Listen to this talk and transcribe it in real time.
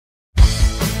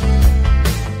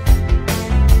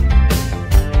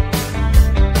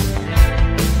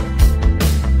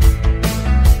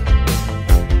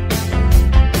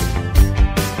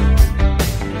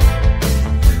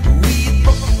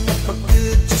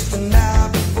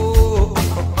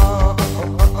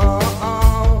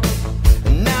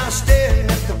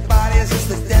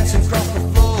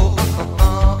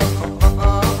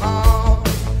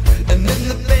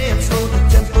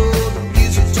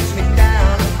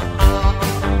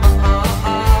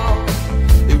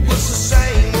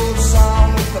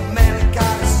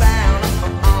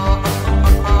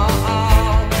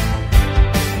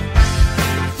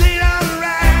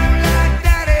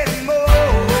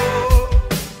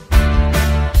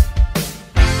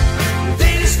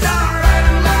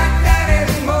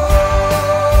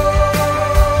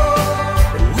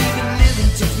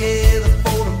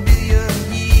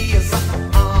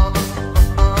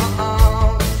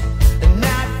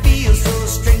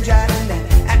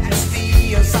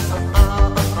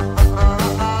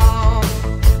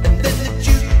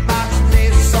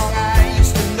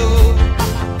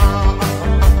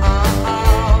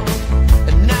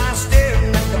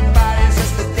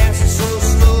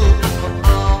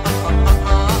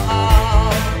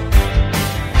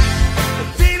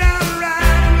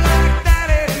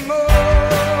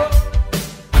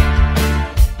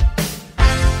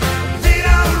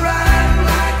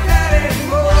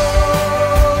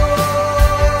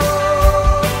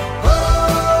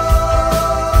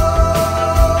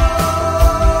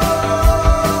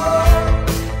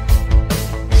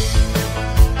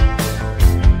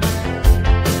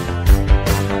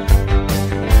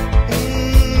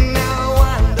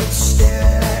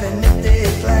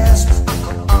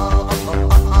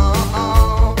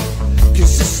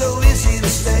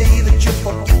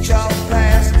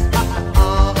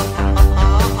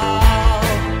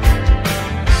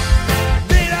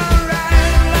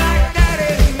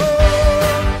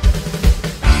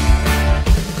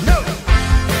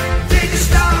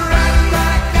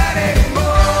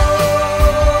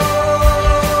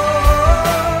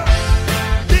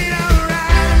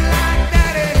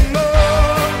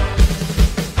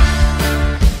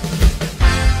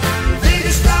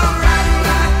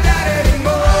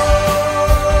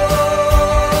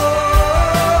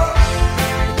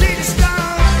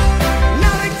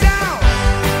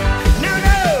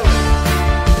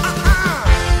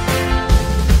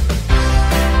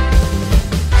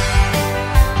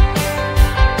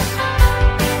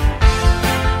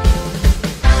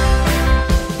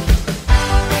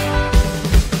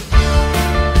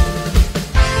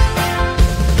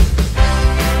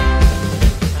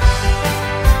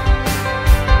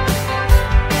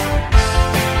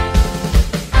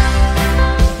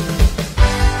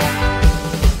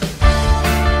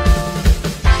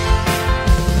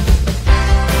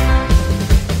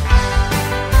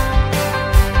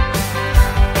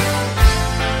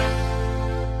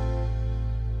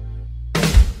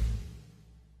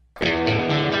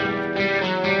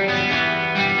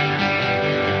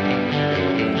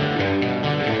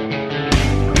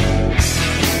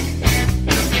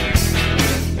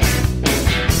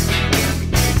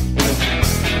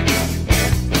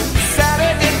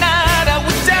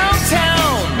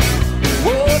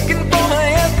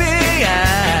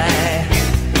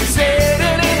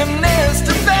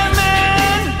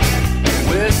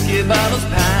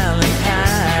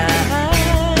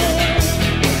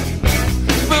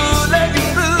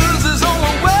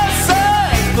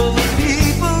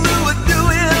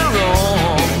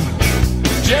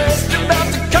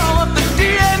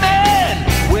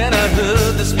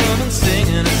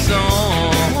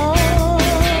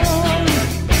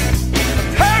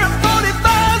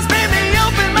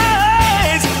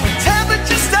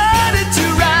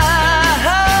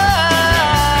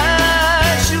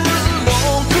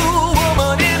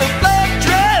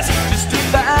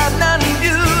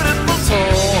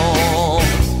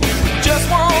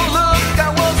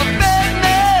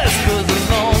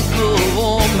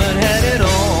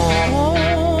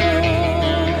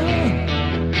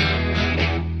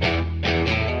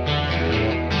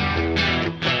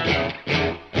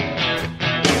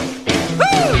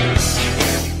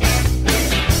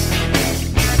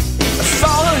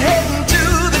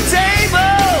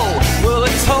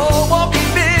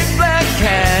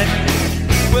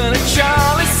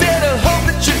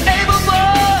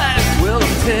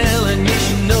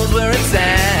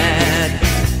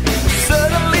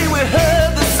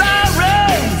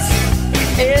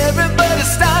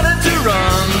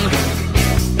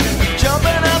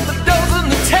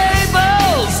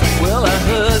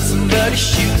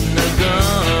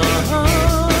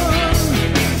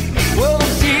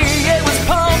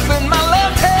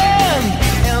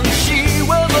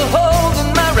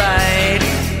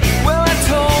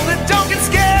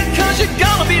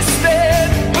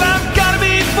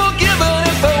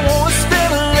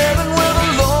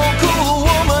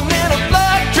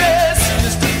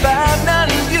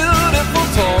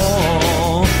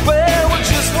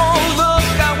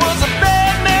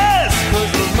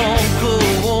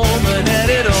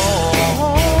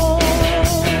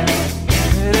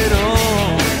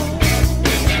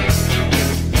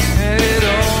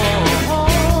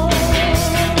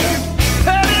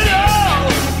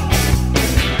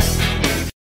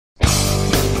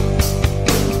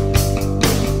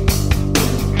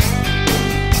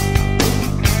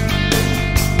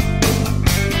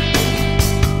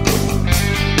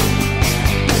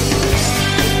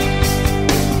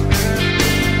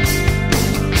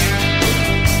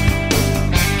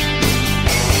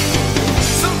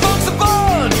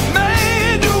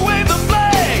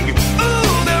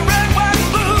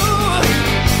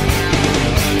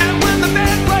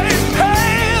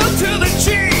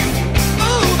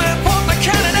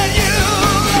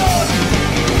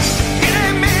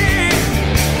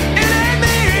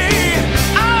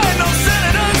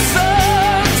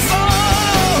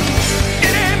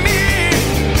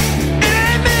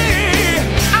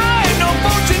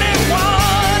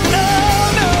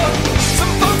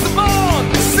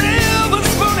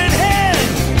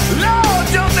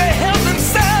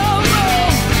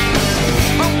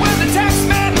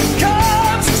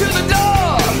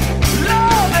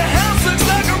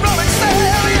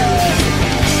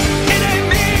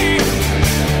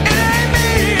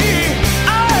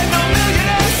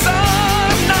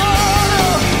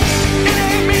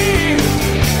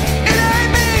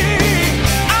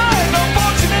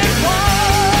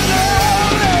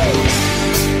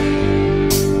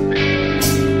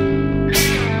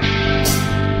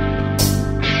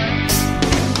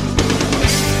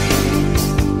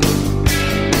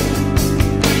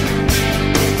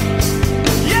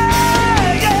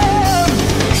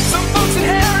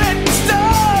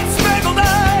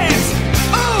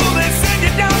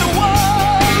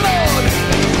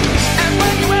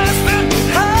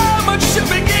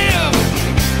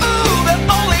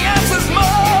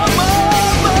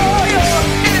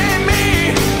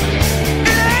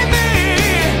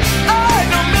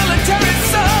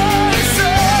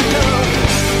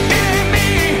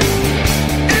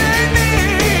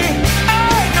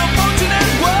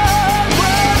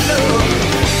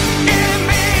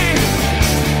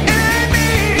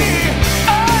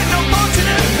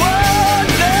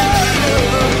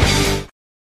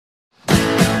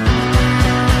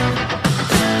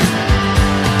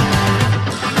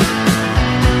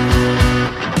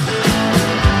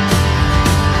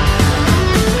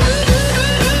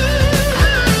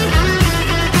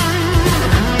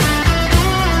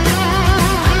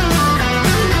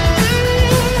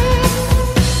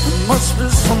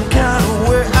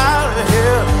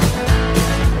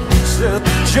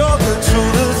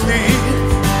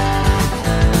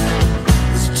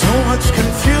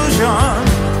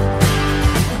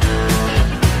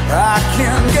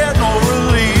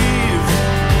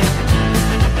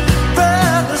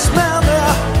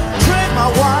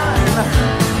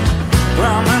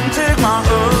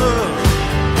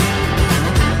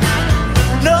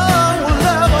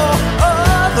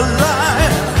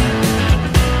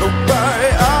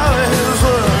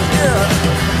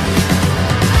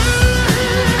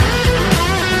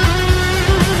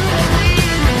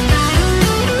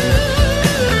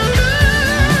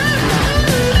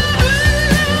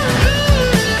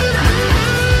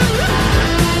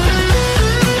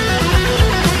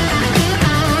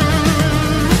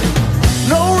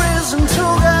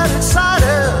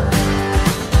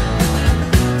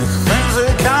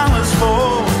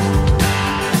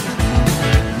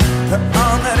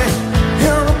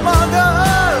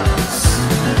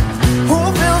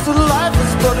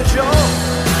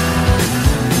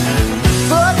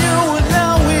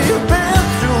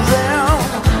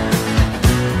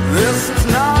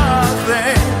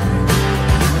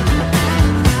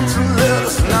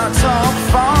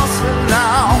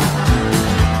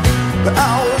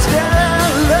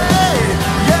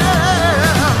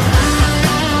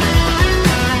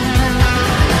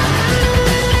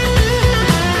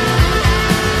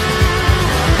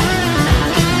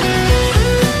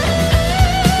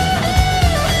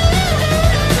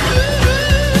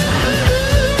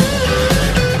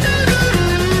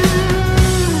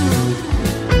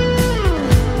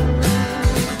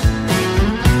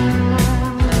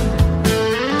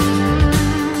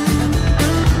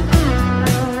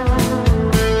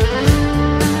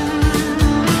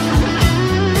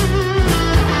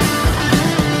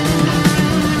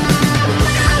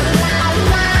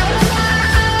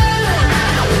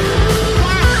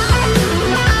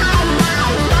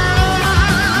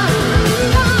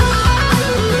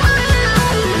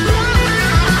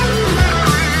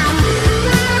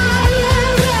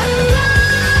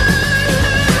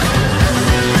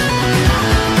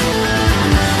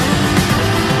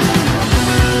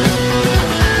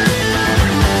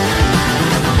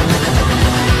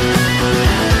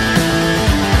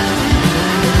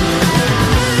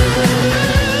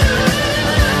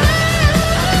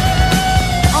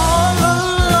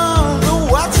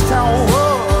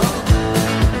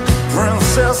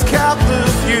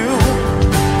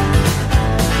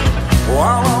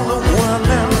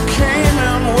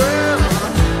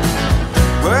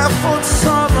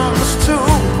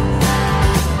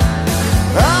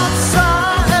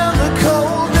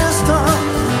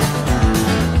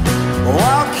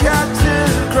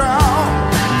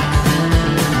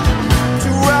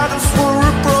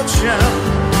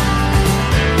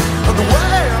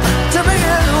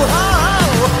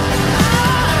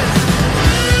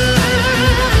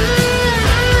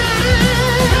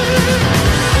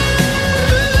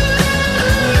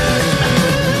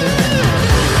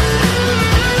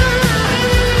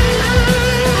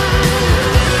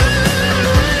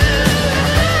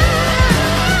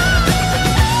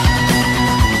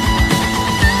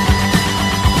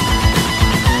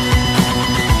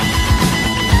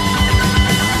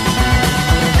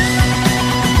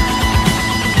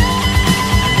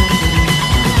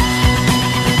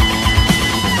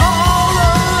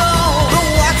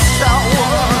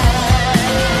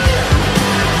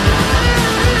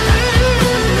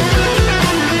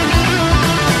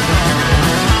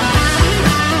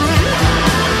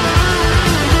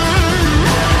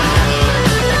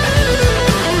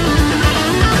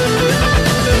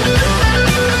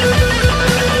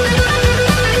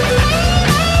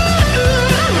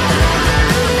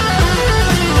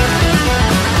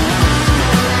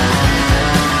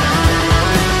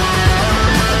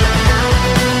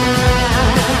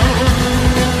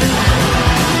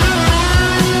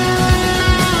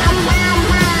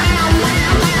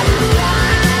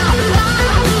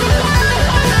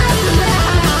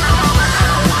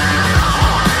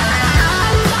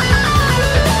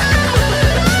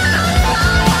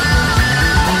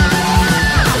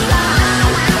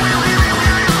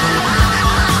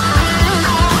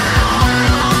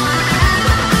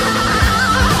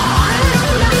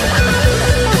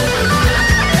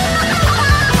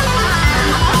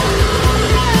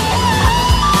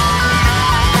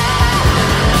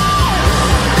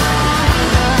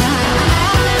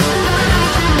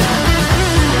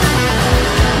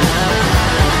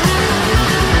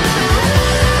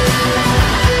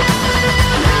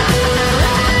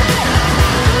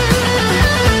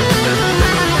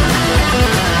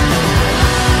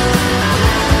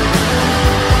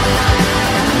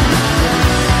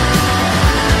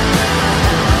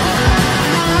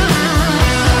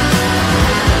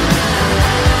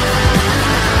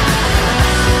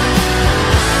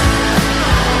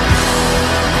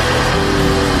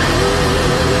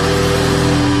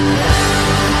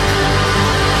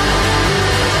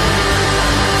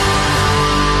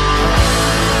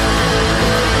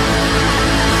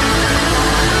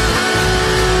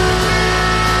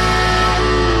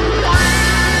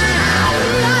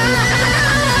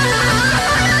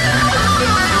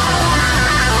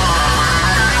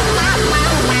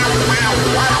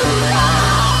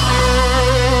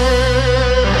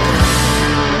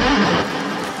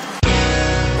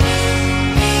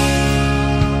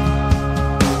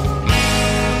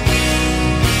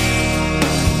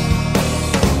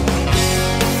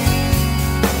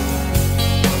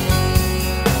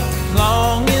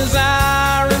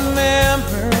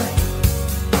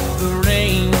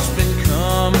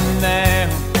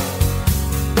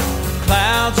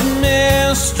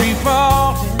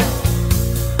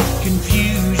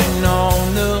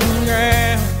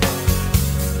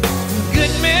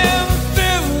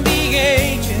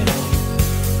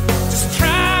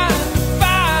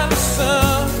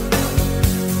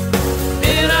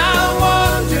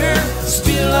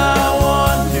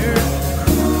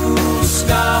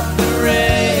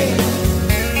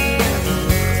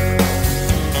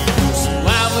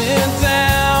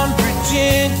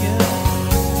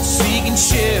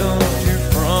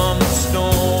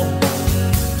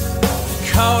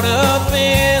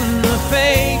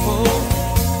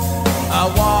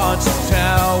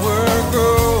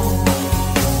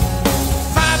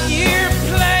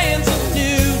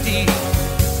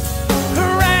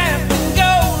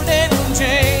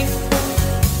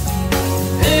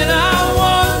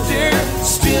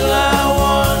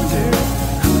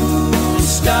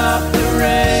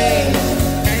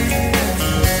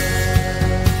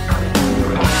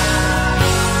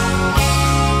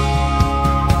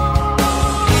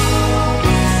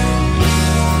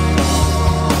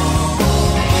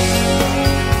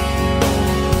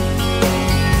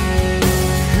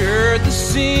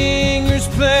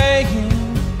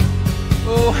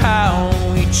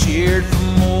cheered for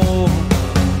more.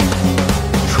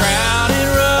 Crowded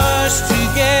rush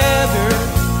together,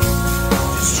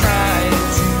 just trying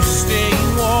to stay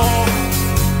warm.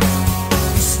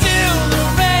 Still the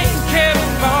rain kept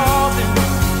falling,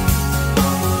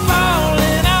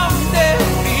 falling on their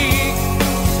feet.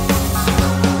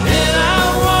 And I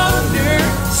wonder,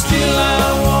 still I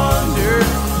wonder,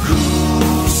 who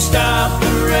stopped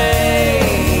the rain?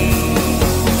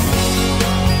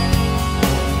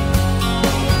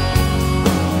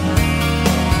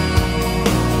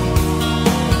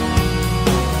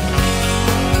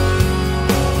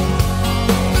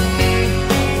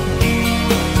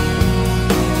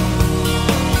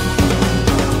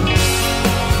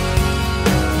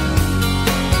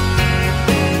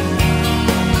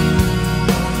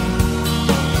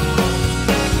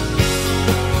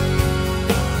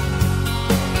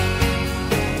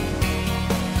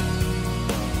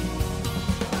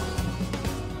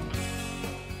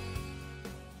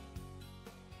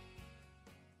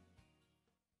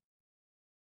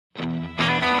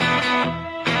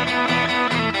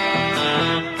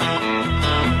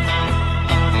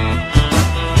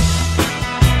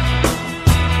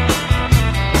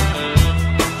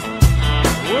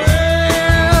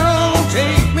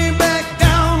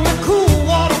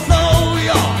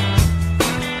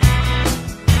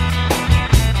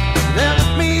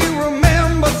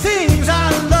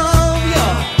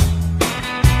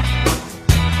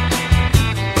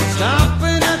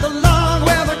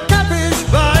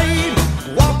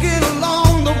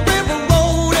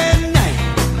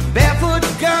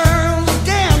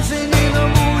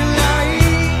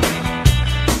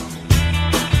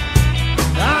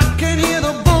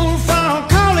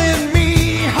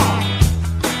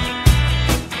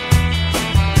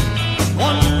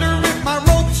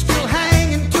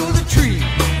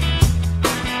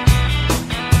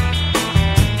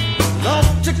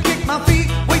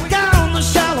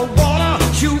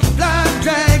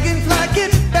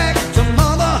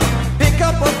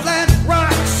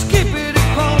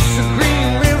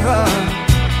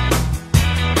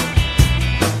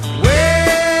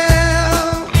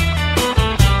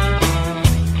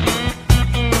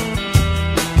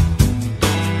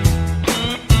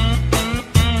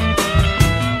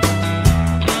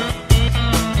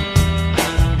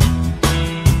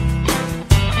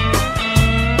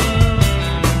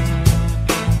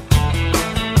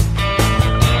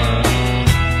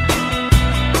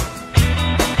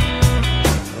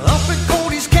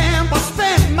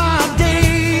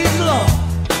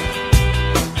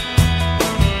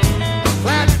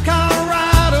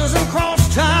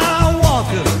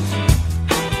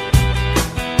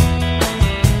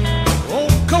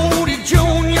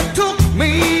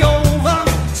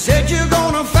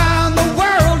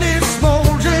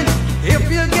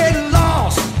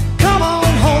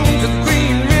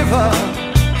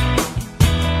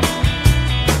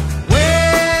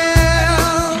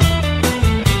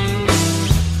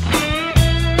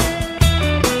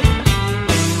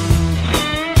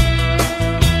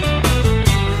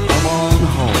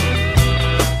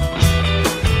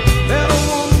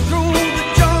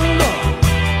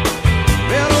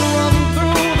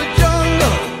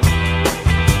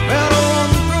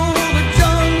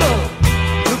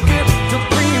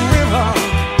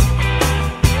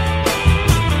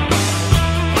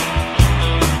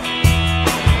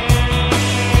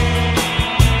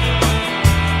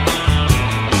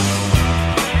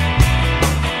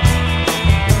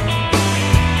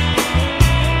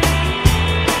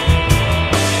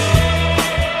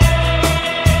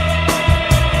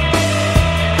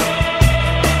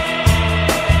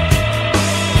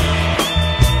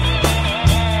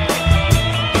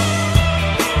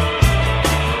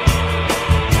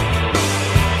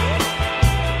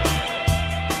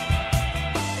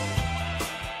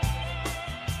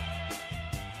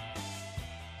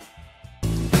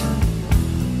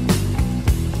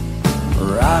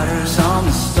 Riders on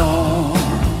the storm,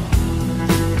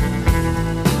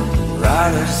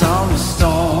 riders on the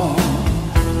storm.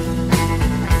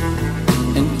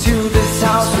 Into this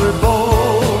house we're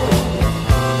born,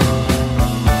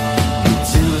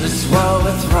 into this world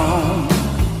we're thrown.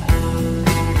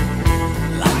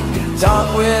 Like a dog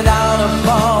without a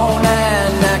bone,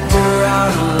 an actor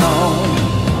out alone.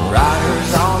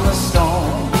 Riders on the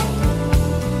storm,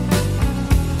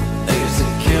 there's a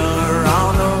killer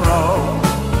on the road.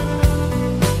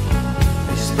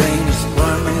 His brain is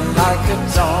burning like a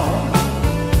dawn.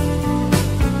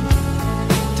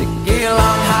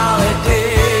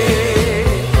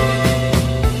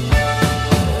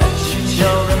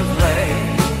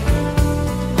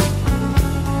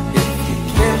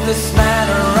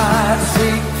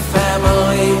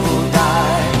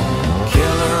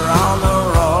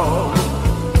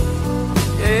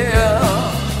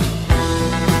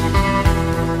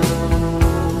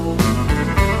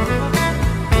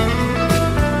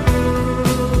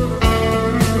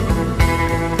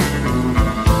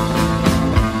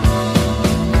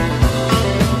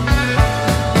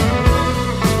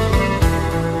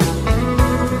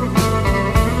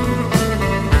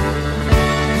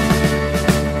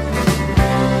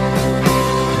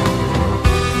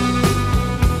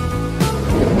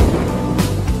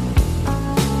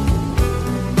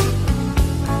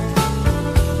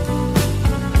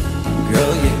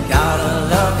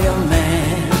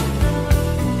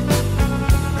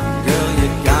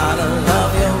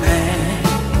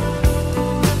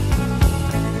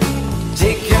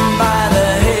 take him by the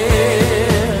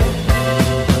head,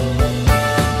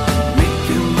 make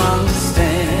him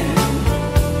understand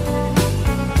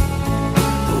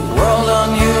the world on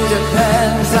you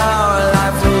depends. Our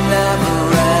life will never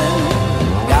end.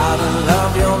 Gotta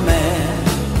love your man,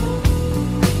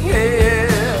 yeah.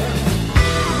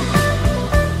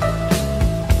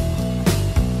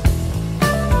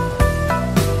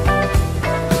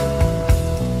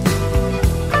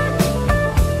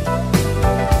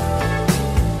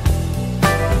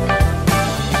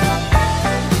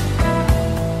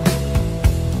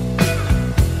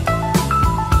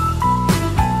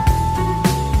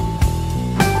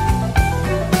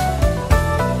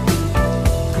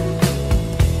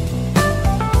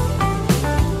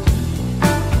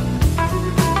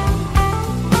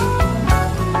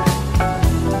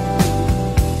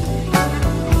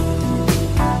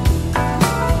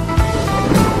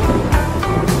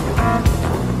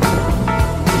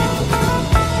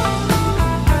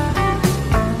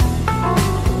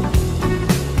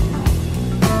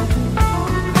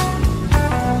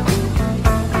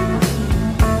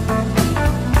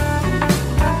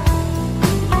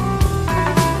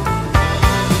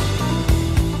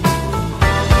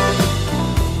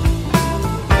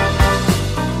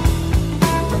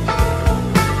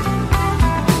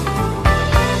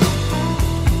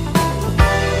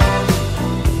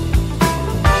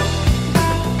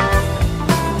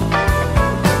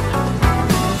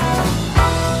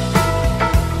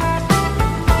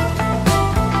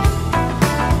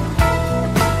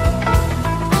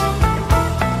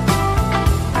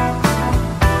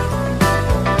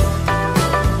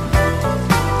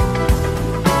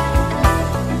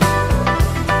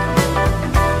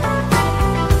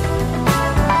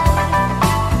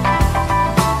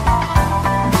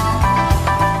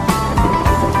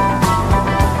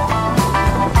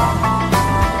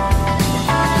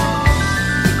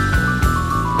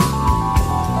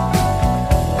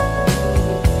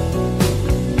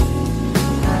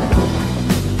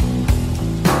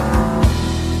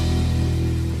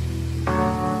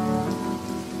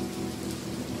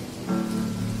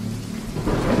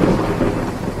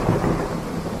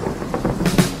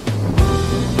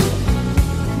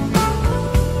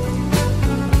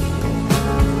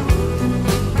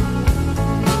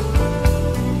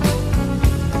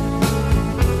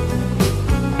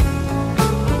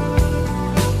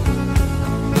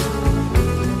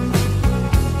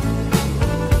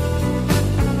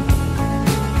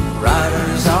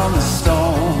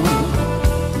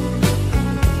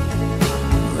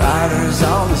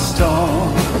 On the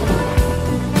storm,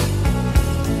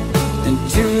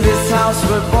 into this house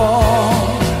we're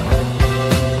born,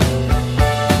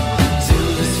 to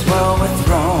this world we're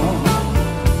thrown,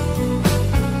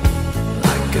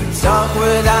 like a dog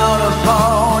without a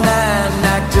bone, an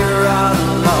actor out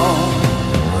alone,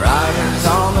 riders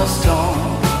on the storm,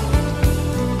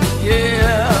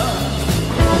 yeah.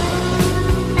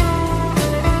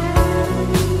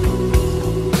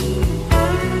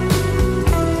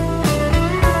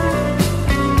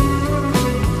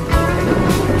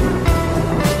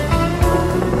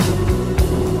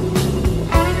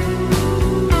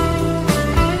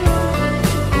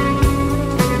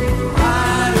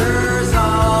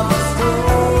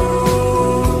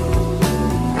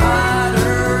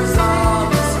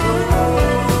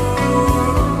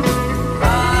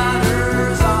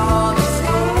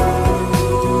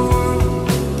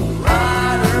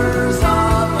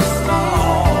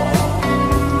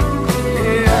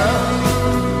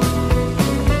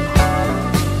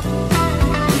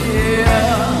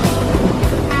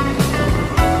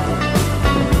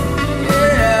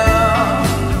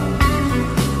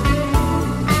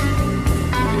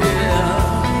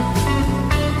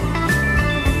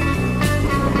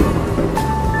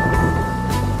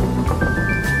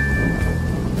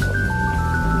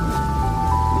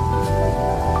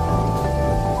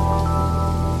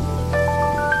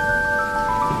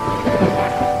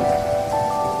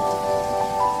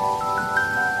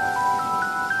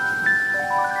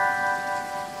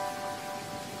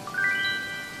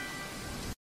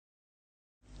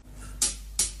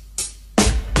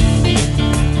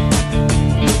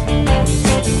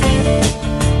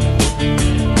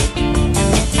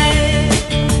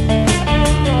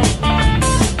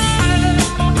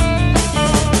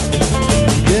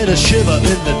 A shiver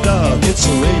in the dark, it's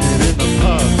raining in the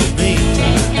park. The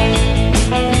meantime,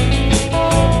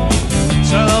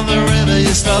 turn on the river,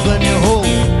 you stop and you hold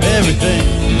everything.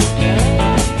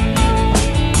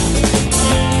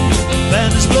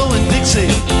 Band is blowing Dixie,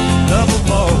 double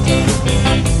malt.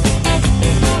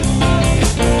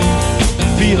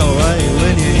 Feel alright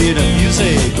when you hear the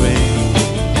music ring.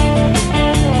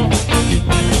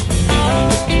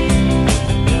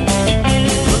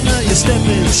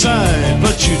 inside,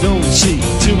 but you don't see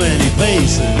too many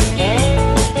faces.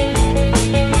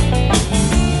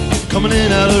 Coming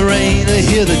in out of the rain, I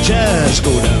hear the jazz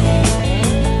go down.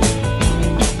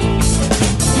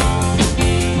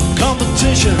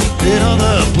 Competition in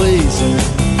other places,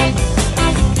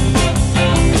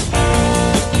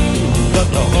 but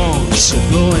the horns are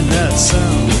blowing that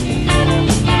sound.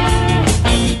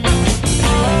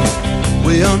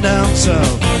 Way on down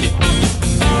south,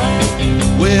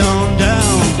 way on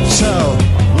down south,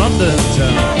 London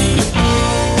town.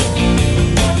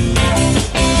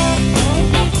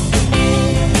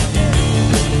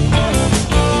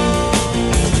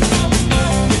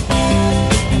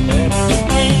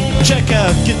 Check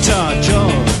out Guitar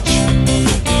George,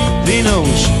 he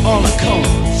knows all the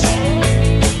chords.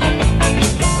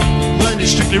 When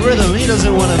it's strictly rhythm, he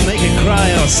doesn't want to make it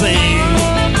cry or sing.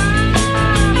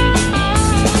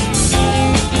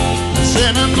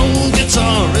 Said an old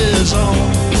guitar is all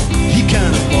he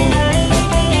can afford.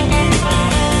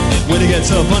 When he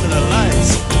gets up under the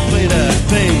lights to play that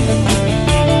thing,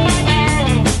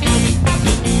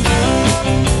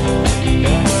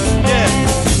 yeah.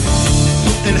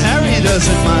 And Harry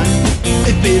doesn't mind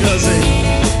if he doesn't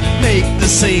make the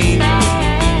scene.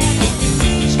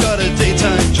 He's got a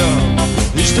daytime job,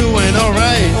 he's doing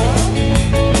alright.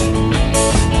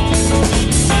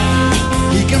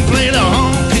 He can play the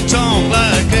honky-tonk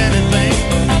like anything,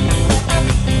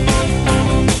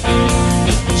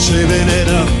 saving it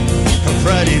up for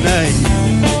Friday night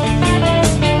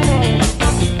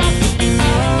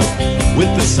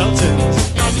with the Sultans,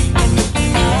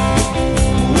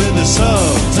 with the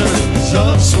Sultans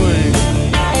of Swing.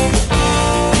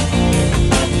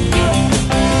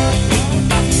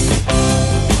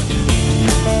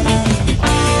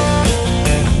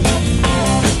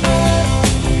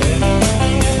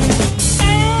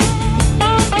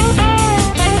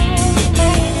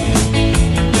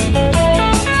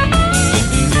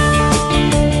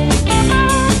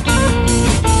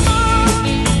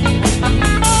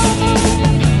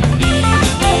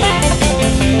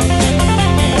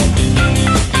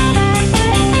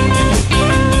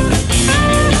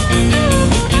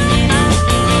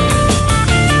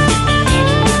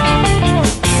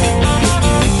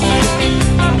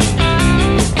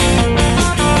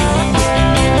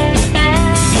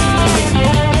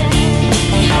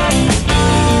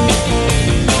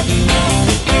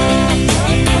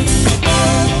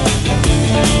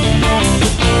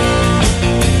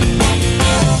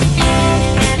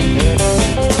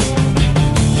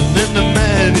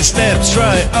 Steps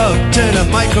right up to the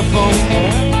microphone,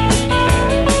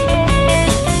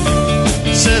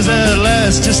 says at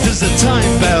last, just as the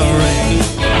time bell rings,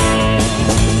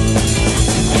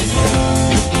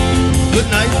 good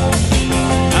night,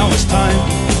 now it's time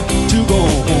to go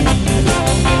home.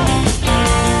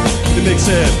 He makes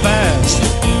it fast,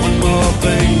 one more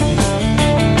thing.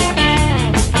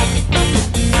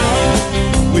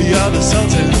 We are the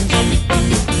Sultans,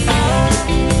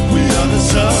 we are the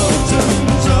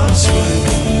Sultans of Swing.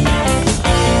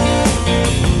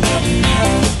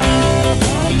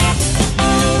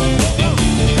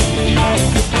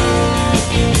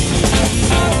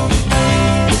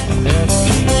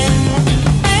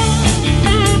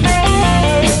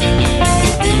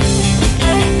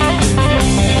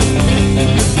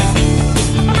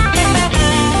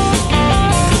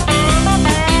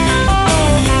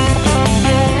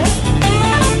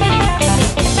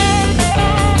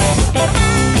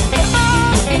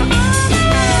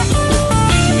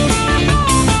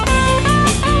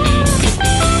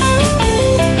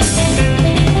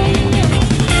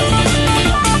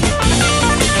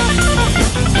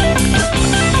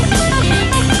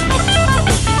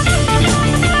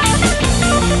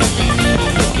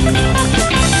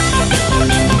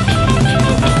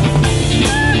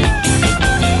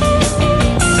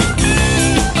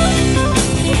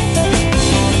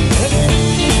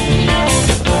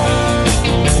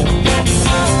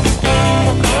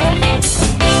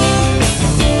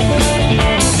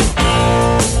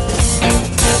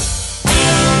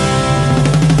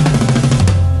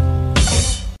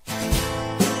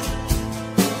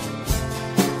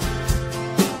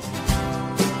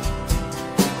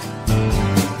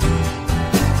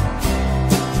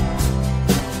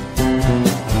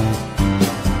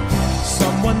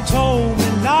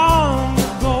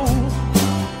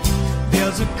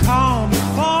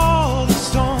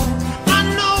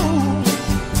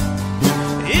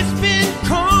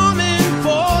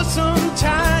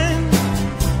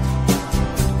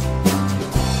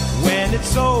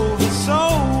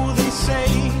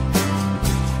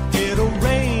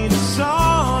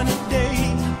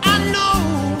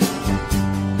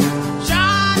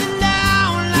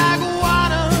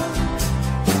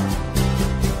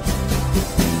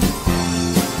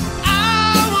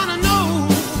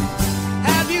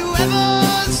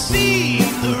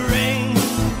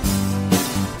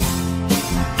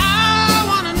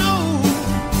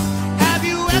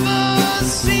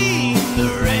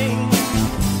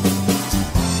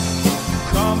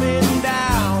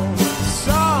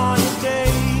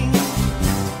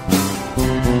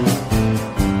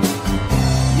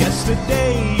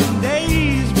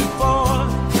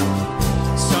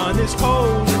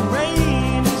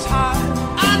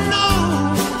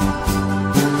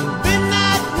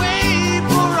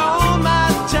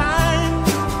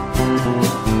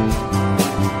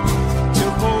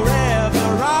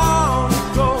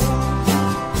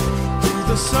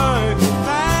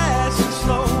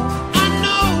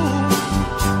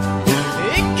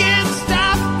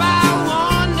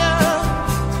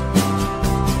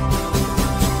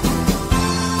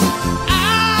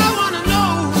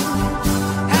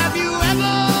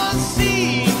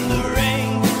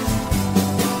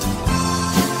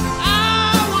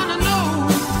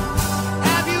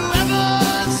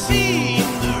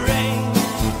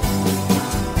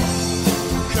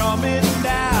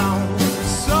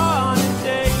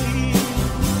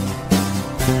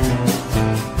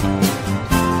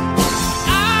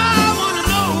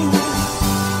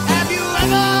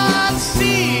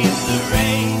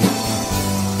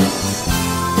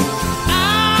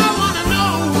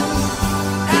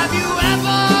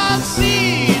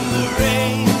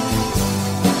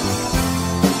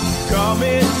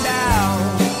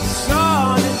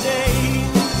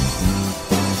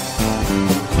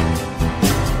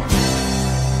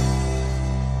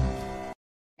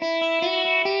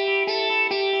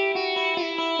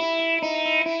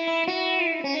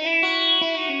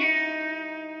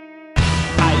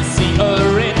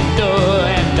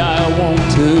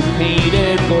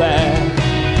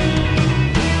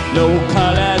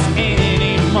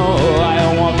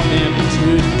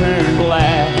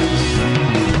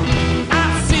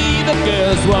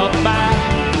 girls walk by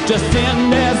just in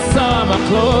their summer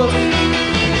clothes.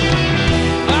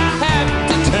 I have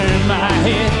to turn my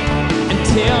head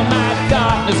until my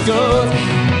darkness goes.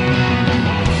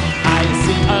 I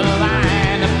see a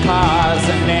line of cars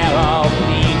and they're all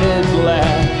painted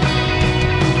black,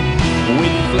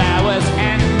 with flowers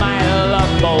and my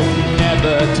love both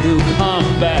never to come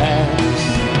back.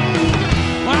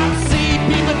 I see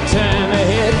people turn their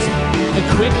heads and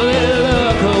quickly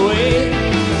look away,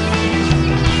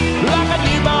 like a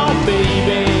newborn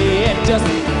baby, it just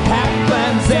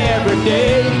happens every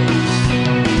day.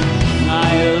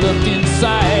 I look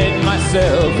inside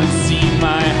myself and see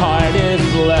my heart is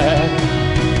black.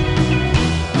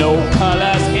 No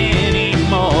colors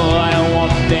anymore, I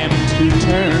want them to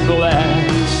turn black.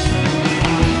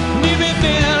 Maybe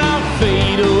then I'll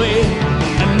fade away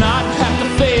and not have to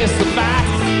face the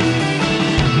facts.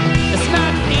 It's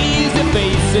not easy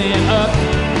facing up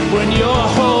when your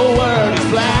whole world is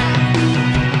black.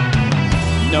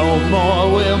 No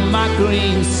more will my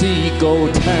green sea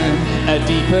go turn a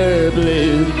deeper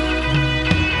blue.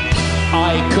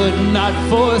 I could not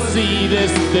foresee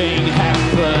this thing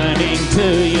happening to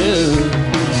you.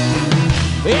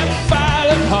 If I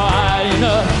look hard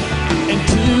enough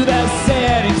into the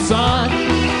setting sun,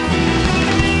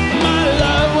 my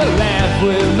love will laugh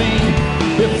with me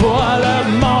before the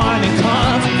morning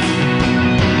comes.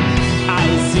 I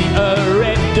see a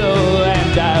red door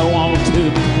and I want to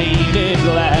paint it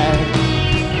black.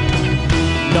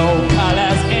 No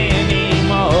colors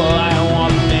anymore, I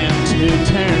want them to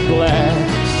turn black.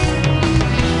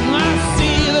 I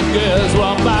see the girls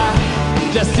walk by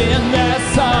just in their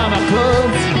summer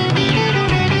clothes.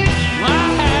 I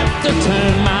have to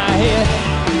turn my head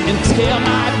until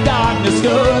my darkness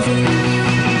goes.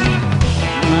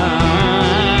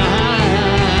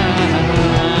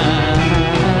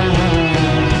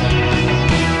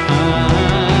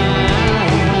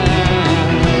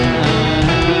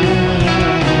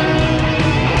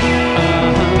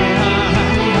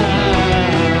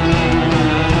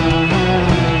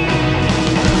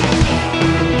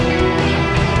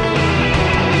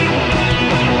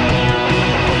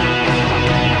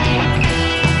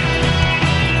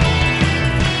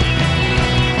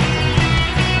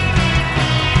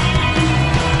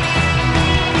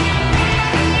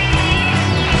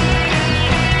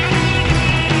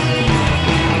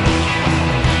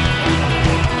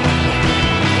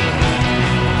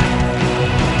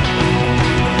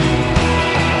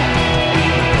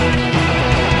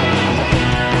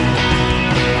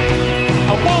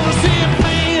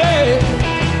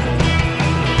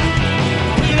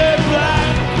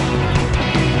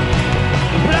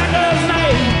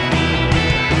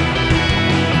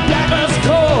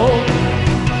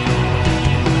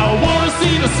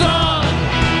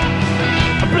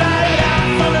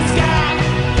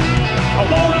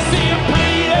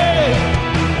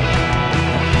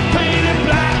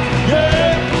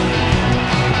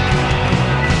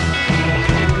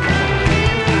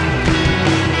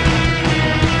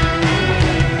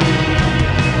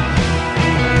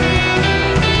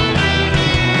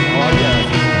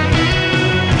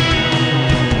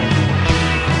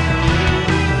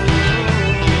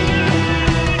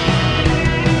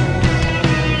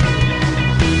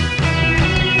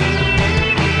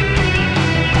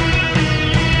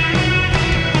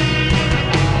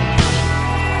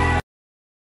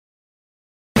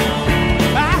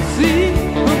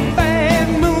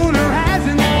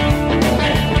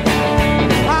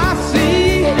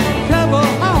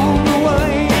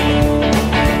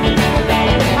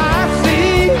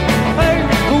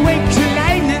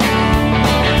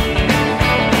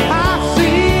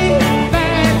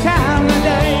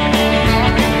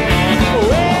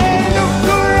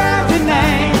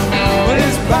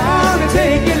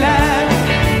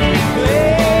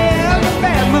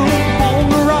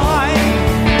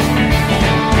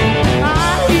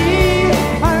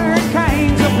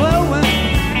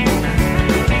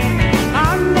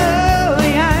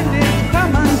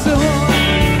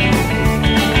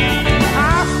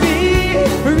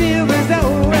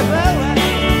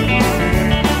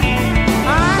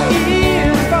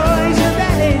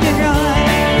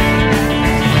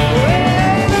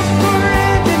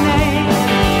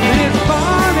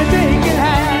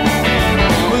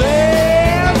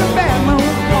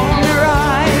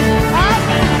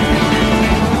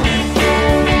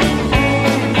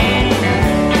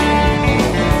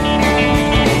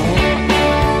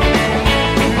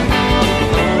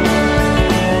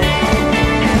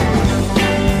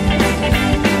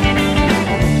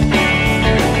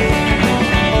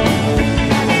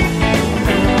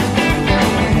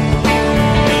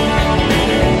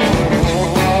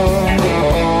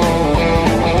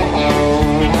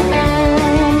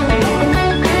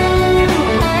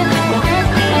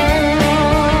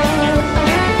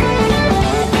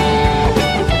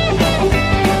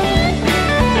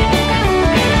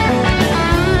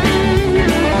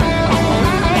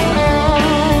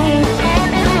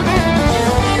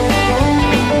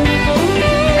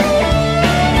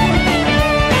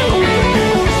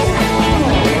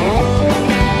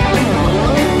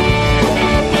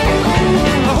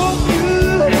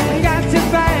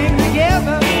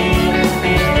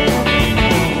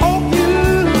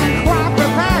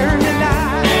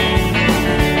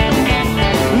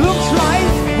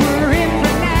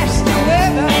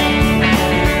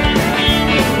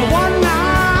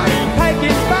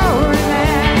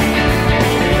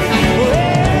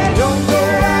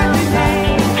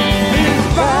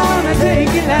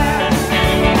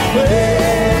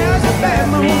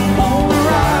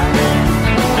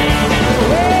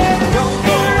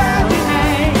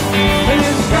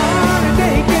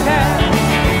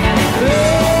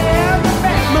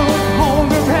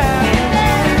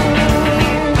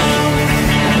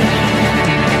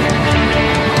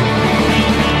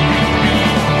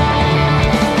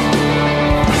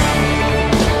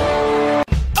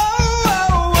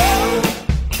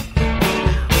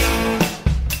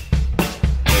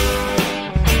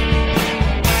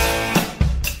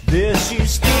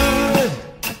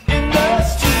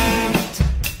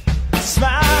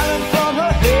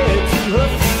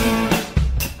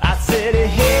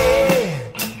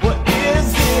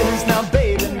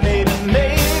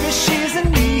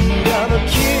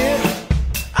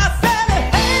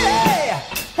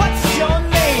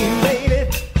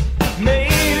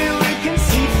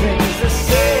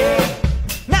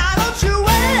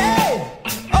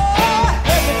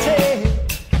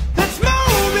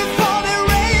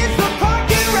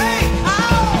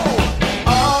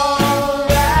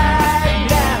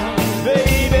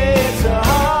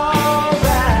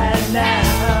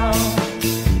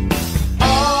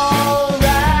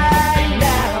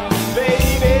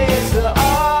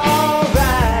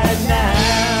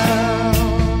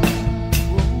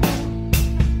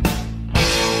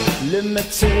 me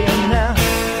tell you now.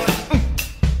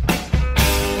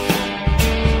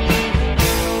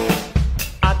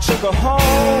 I took her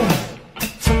home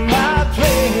to my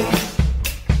place,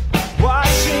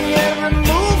 watching every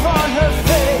move on her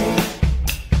face.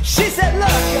 She said,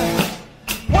 look,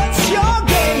 what's your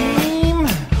game?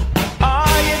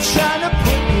 Are you trying to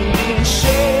put me in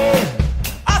shame?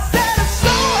 I said, it's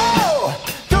slow,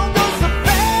 don't go so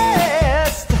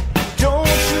fast. Don't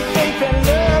you think that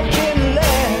love can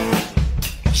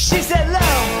last? She said,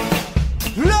 love,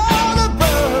 Lord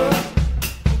above.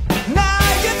 Now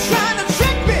you're trying to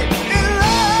trick me in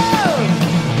love.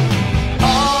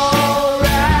 All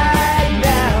right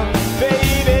now,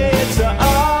 baby, it's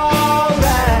all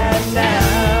right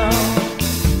now.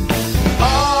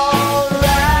 All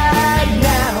right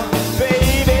now,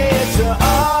 baby, it's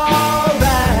all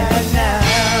right now.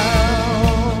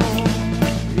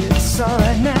 It's all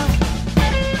right now.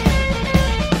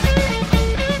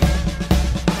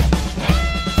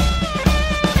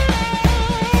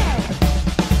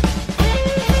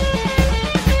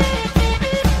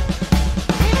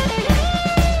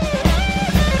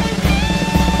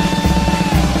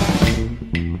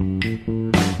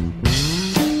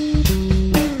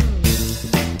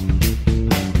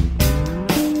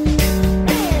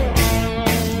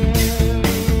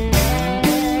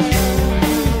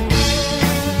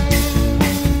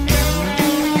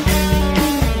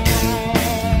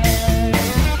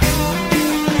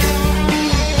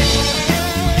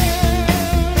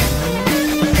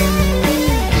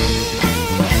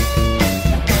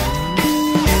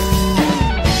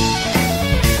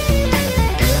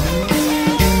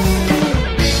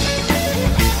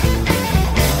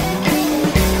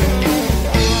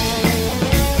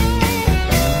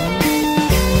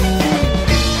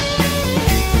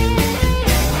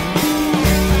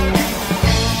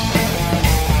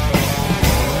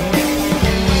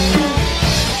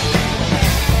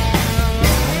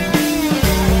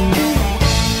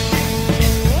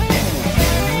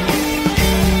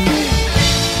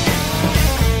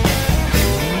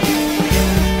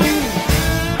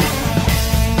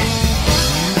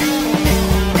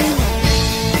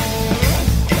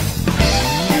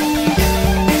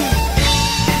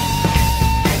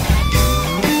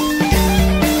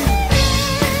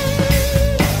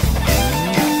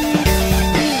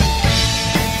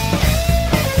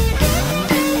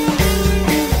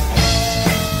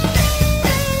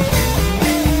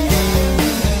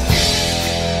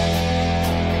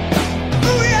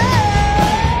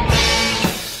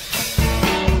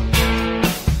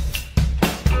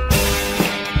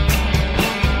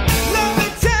 Let me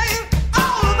tell you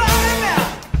all about it now.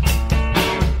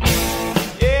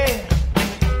 Yeah.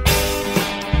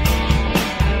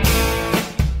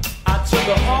 I took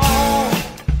her home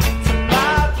to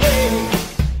my place,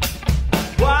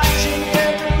 watching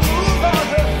every move on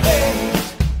her face.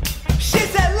 She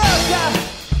said, look,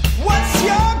 what's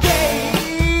your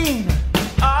game?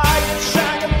 Are you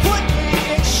trying to put me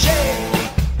in shame?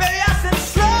 Baby, I said,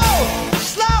 slow,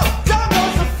 slow, don't go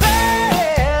so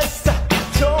fast.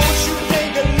 Don't you think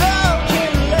that love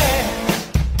can last?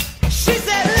 She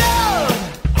said, love,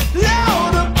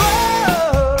 Lord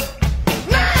above.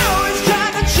 Now it's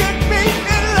trying to trick me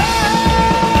in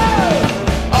love.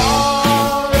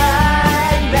 All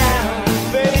right now,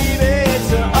 baby,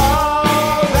 it's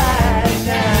all right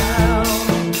now.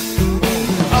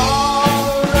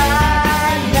 All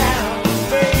right now,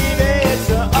 baby, it's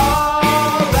all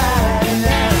right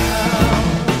now.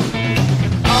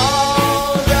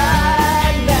 All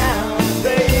right now,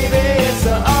 baby, it's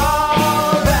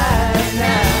all right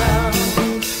now.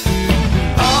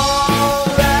 All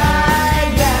right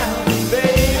now,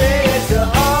 baby, it's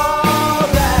all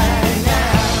right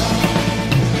now.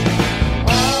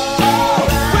 Oh,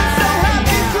 we're so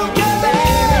happy together.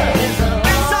 It's all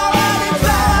right, it's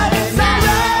all right, it's all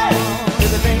right.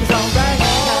 Everything's all right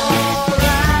now.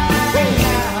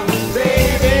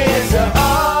 Baby, it's all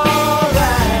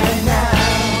right now.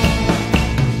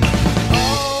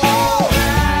 All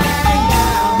right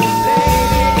now,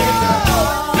 baby, it's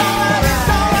all right, it's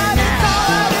all right, it's all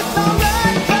right, it's all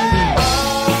right, babe.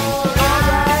 All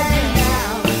right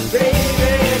now, baby,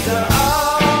 it's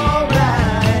all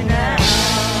right now.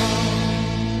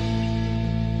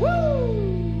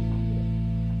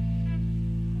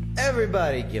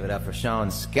 Everybody give it up for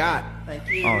Sean Scott. Thank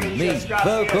you. On lead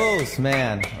vocals,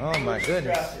 man. Oh my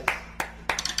goodness.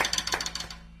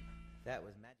 That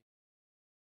was magic.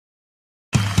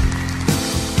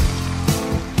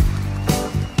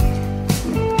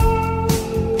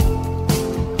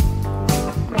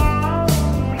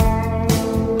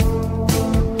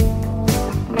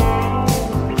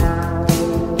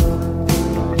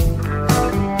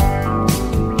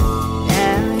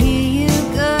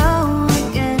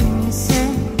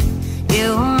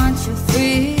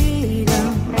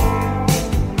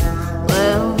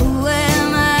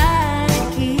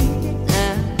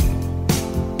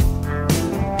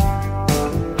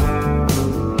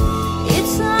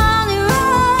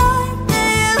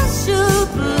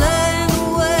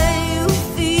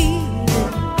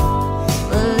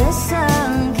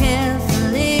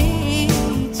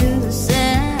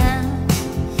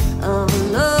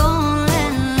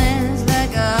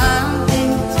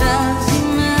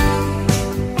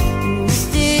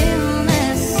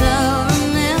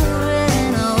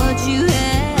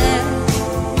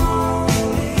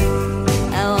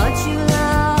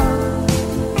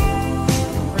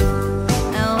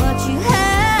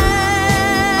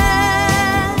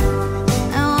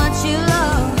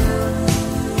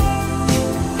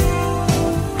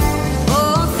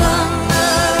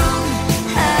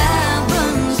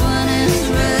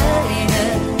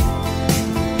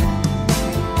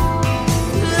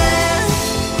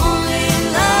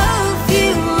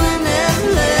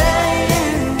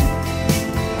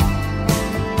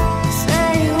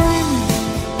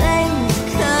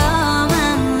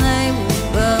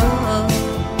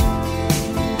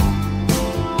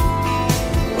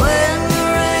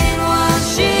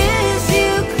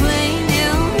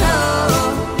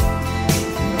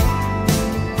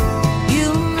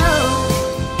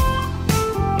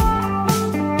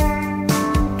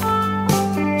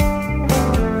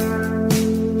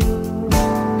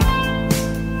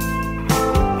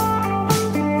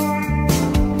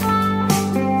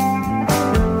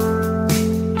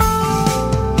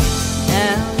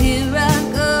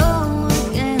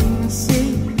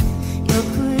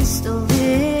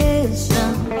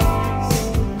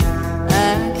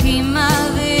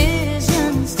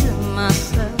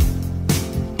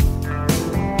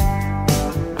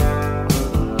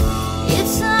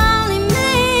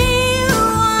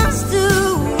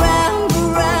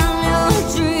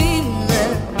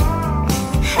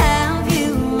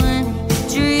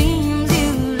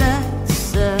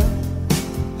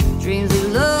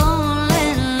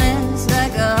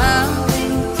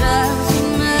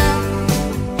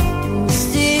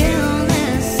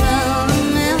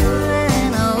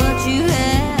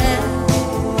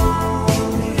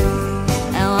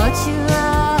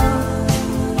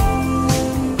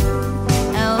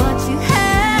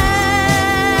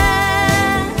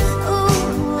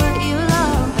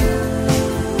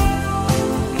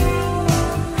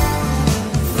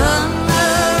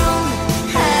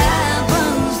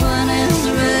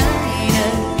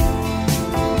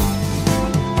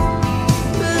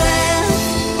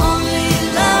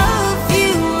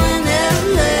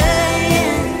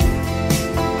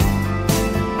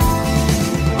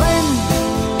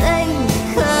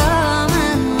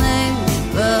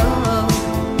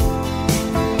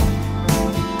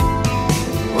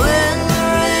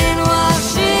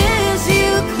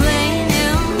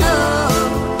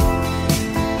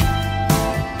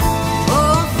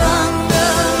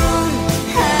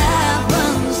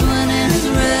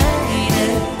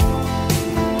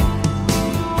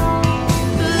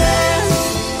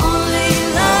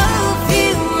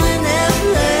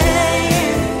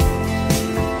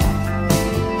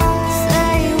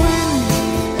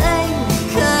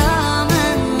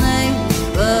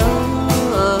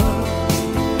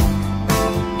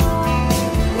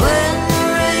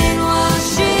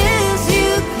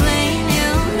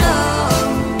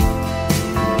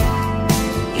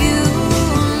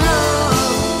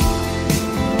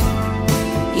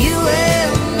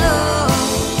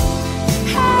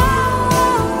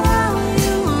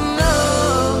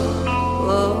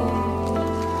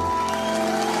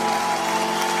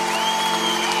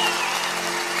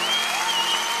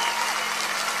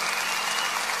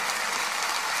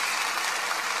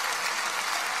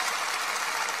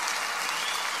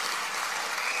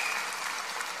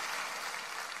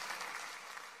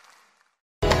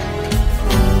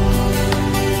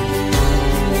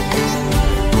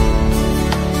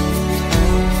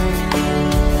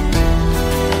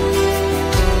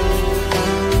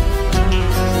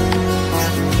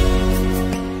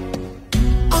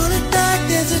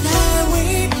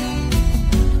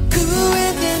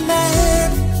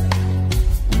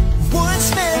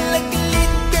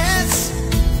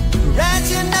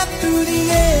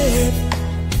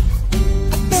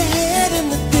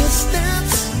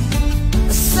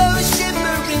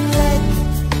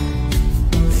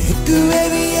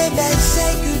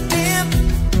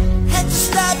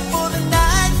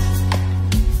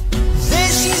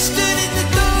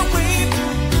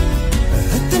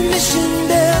 fishing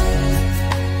belt.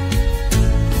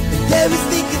 And I was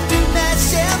thinking to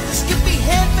myself, this could be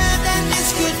heaven and this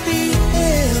could be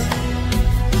hell.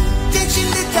 Then she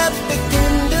lit up the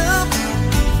candle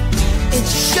and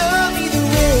she showed me the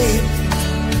way.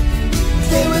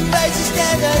 There were places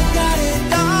that I got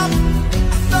it off.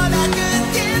 I thought I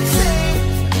could say,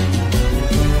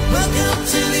 welcome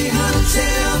to the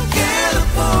Hotel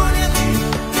California.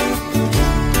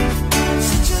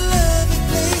 Such a lovely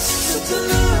place, such a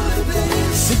lovely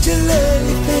place, such a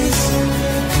lovely place.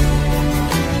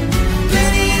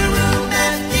 Plenty of room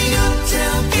at the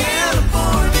Hotel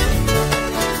California.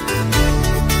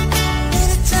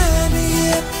 Anytime of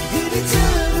year,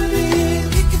 anytime of year,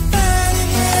 you can find it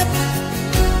here.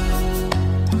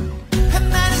 Her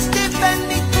mind is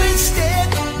definitely twisted.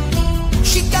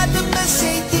 She got the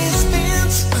Mercedes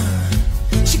Benz.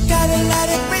 She got a lot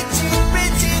of pretty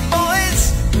boys.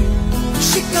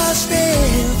 She calls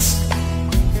friends.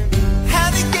 How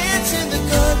they dance in the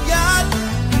courtyard.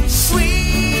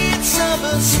 Sweet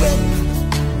summer sweat.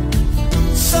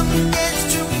 Some dance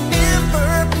to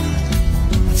remember,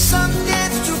 some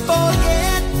dance to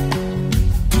forget.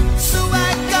 So I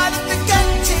got the gut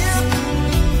tip.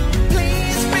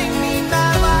 Please bring me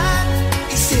my wine.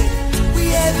 He said, we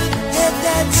haven't had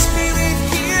that spirit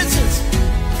here since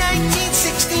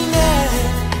 1969.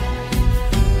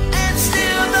 And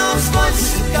still those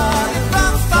voices are calling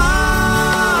from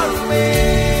far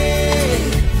away.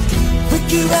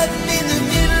 Wake you up in the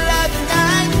middle of the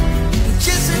night and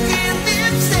just hear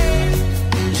them say,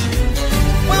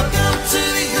 welcome to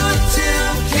the Hotel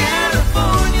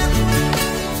California.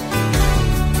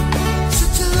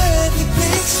 Such a lovely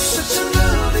place, such a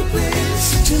lovely place,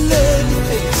 such a lovely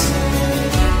place.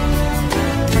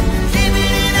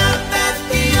 Living it up at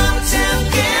the Hotel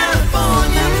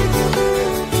California.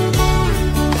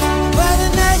 What a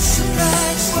nice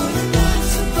surprise, what a nice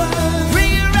surprise.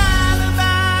 Bring your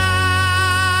alibis.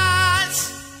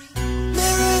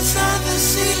 Mirrors on the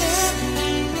ceiling,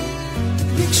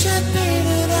 big champagne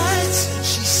and ice.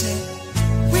 She said,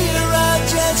 we are all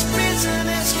just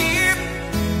prisoners here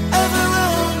of our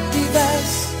own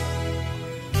device.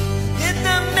 In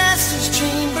the master's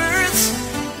chambers,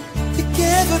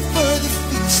 together for the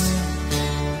feast.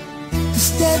 To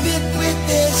stab it with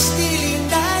their stealing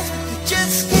knives, they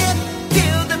just can't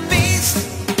kill the beast.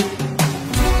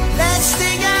 Last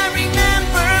thing I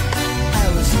remember, I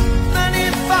was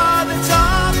running for the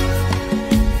top.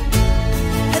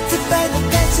 Had to find the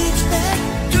passage back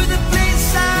to the place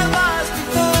I was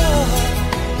before.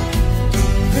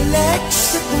 Relax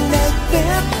at the night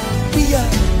lamp, we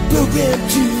are programmed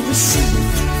to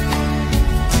receive.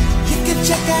 You can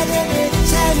check out any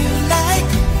time you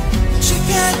like, but you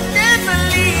can never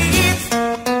leave.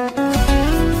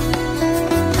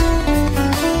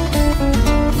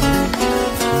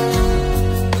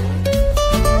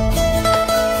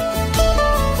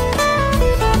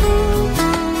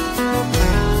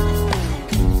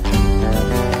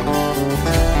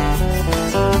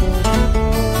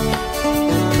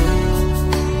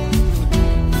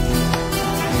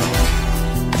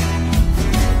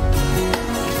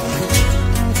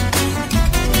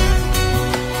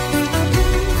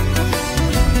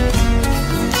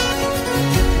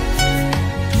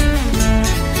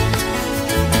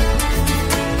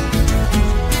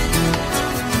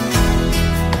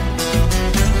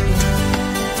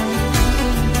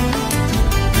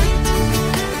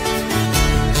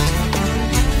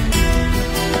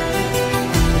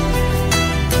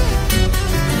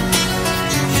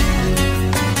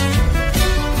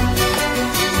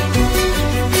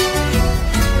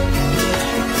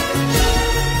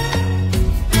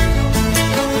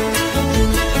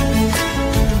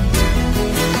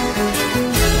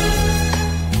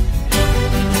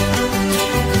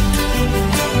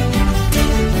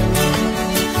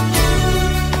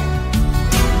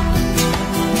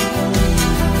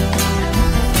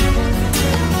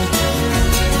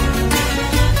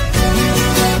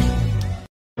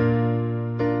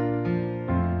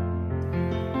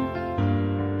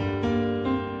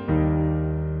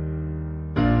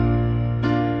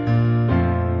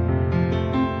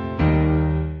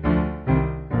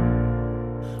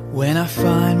 When I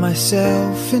find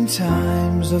myself in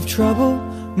times of trouble,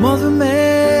 Mother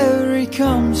Mary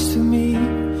comes to me,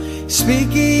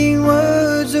 speaking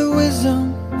words of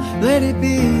wisdom, let it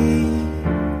be.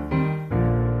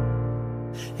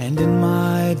 And in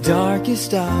my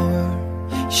darkest hour,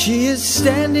 she is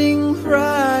standing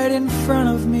right in front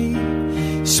of me,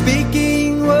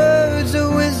 speaking words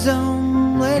of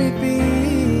wisdom, let it be.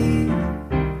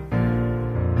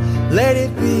 Let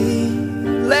it be,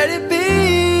 let it be,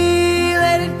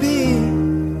 let it be,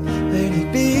 let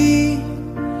it be.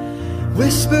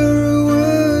 Whisper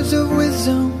words of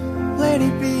wisdom, let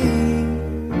it be.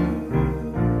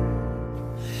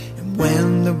 And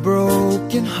when the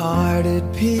broken-hearted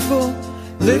people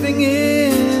living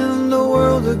in the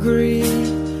world agree,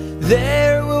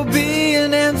 there will be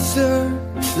an answer,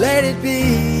 let it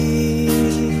be.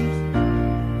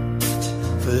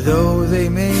 For though they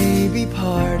may be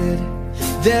parted,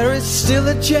 there is still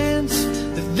a chance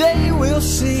that they will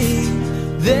see.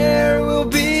 There will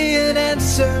be an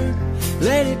answer,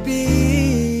 let it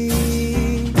be.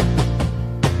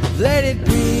 Let it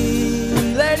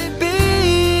be, let it be,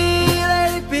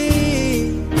 let it be,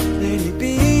 let it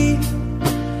be.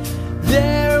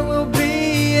 There will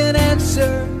be an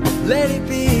answer, let it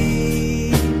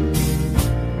be.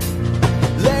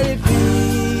 Let it be,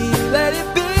 let it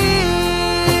be,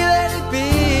 let it be,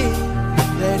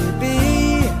 let it be.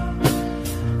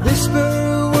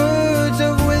 Whisper words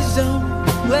of wisdom,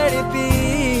 let it be.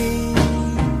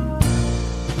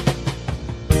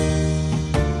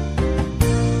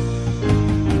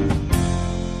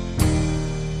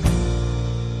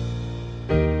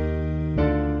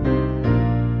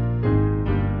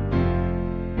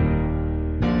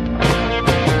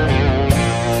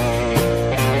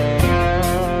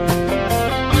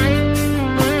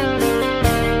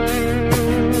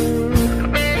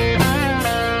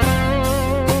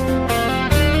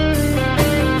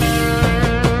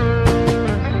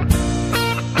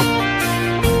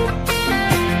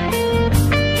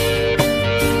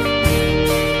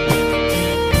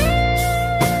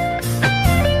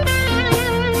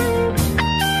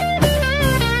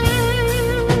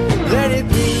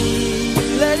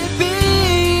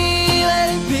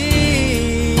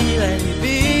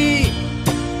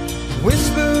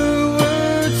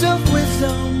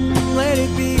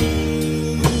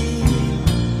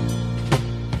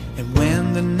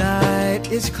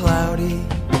 Cloudy,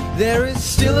 there is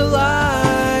still a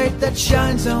light that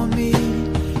shines on me.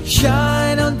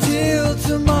 Shine until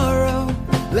tomorrow,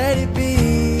 let it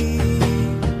be.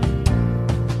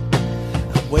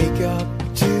 I wake up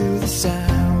to the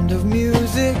sound of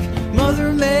music.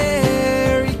 Mother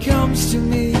Mary comes to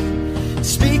me,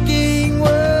 speaking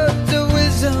words of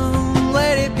wisdom,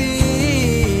 let it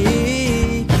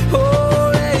be.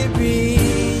 Oh, let it be,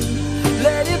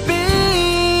 let it be,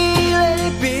 let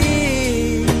it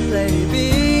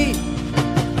be.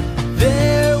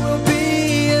 There will be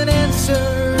an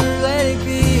answer, let it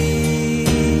be.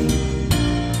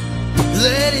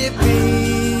 Let it be,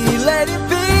 let it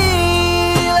be,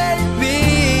 let it be,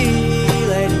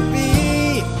 let it be.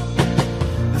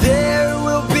 There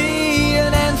will be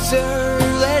an answer,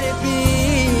 let it be.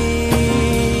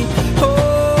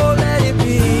 Oh, let it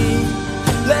be,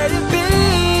 let it be,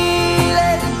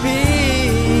 let it be,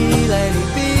 let it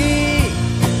be.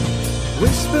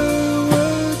 Whisper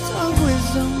words of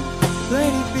wisdom,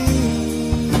 let it be.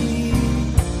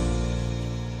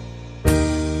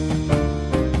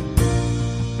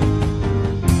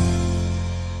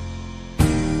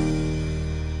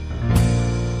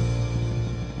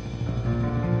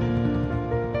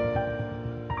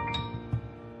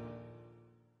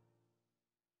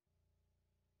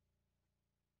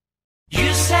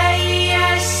 You say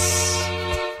yes,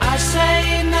 I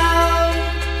say no.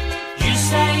 You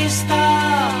say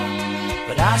stop,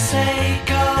 but I say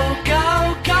go, go,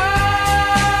 go.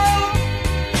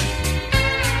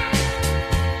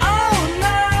 Oh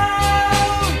no.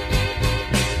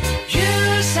 You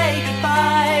say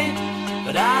goodbye,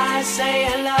 but I say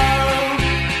hello.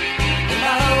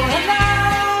 Hello, hello.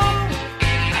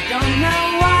 I don't know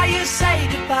why you say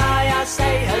goodbye, I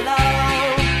say hello.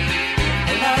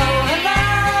 Hello, hello.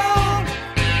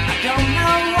 I don't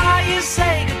know why you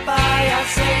say goodbye, I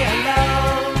say hello.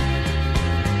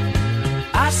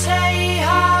 I say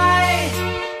hi,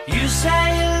 you say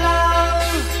hello,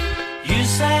 you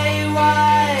say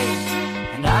why,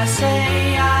 and I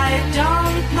say I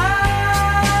don't know.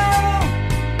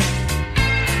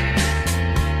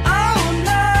 Oh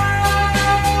no,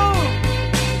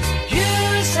 you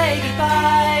say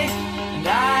goodbye, and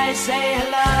I say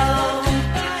hello.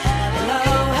 Hello,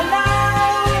 hello,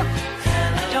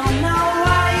 I don't know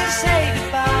why you say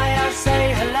goodbye, I say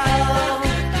hello.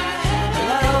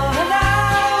 Hello, hello.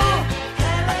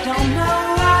 I don't know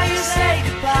why you say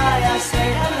goodbye.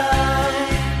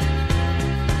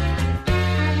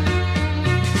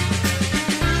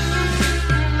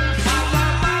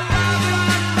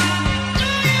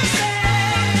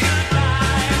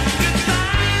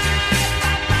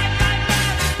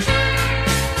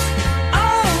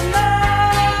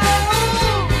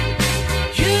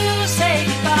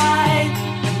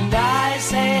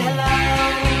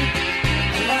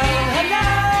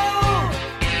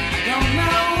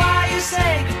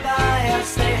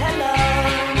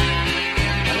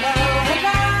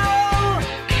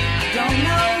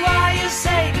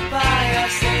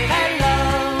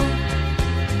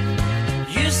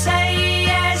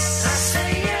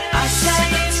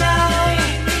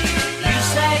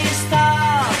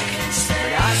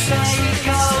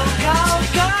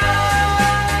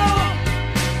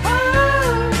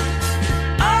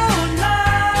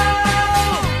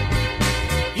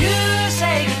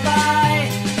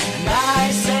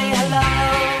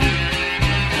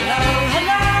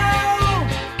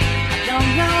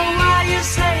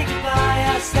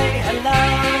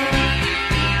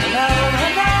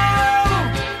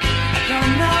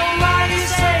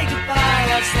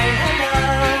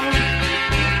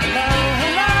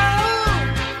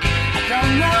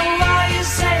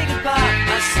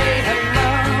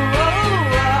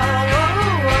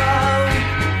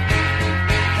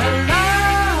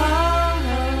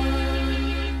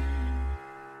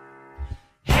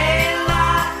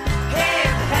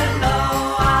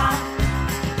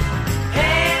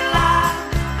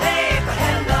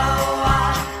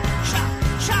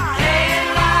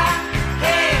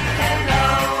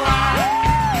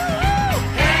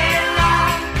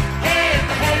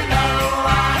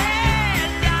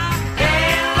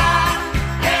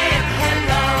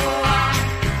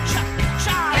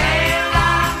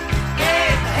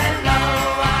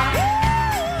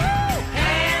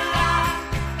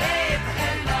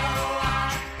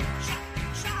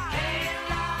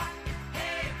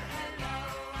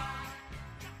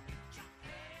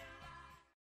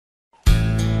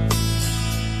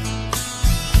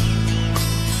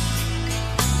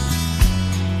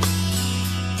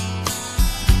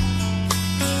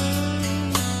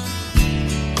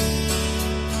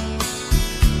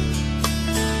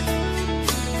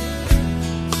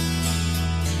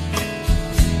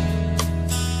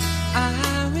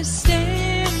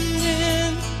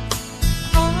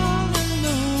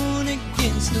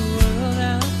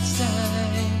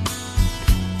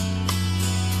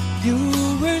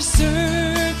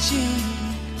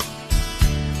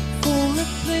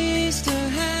 place to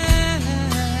hide.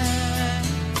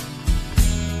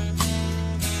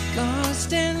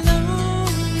 Lost and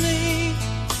lonely,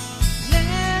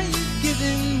 now you've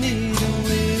given me the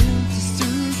will to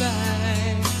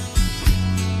survive.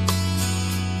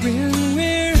 When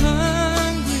we're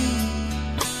hungry,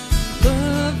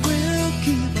 love will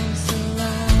keep us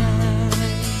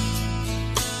alive.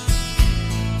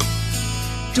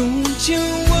 Don't you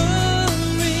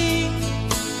worry,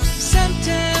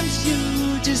 sometimes you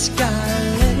just gotta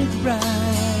let it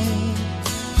ride.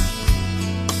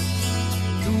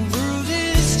 The world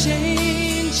is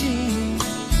changing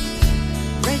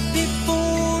right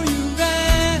before your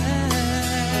eyes.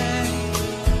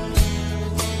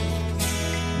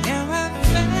 Now I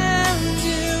found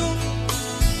you,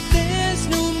 there's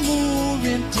no more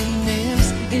emptiness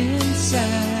inside.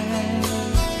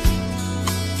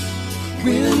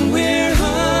 When we're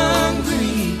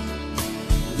hungry,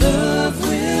 love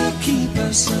will keep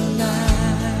us alive.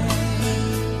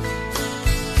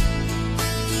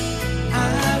 I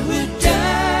would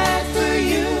die for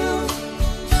you,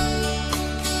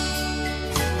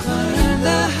 climb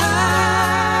the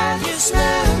highest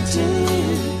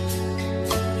mountain.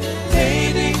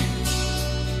 Baby,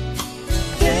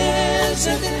 there's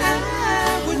nothing I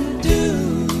wouldn't do.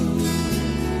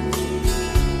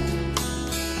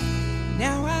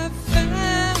 Now I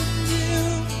found you,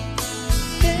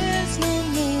 there's no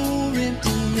more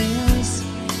emptiness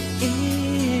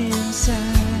inside.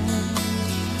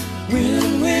 When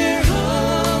we're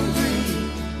hungry,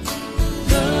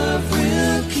 love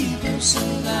will keep us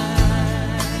alive.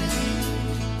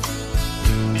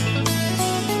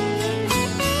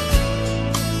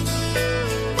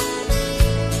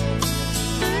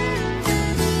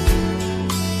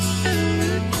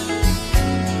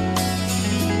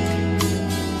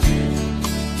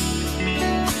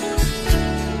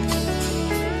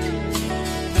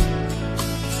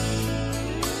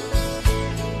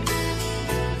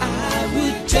 I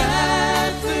would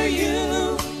die for you,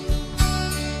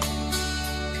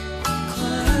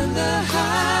 climb the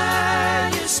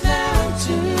highest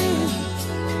mountain.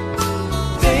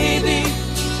 Baby,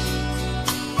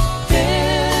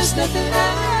 there's nothing I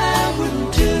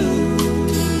wouldn't do.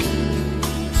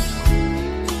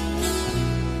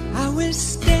 I was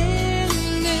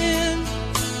standing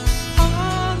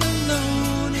all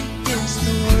alone against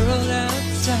the world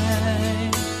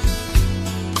outside.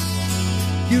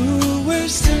 You were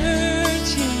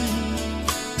searching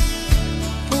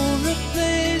for a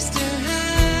place to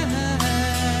hide.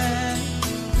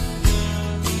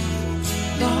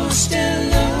 Lost and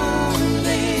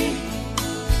lonely,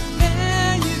 now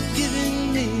you've given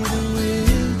me the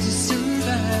will to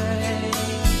survive.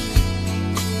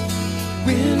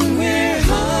 When we're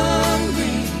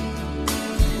hungry,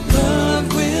 love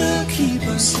will keep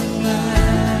us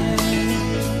alive.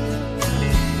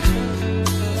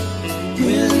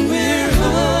 When we're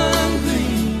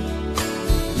hungry,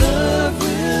 love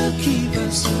will keep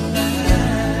us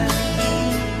alive.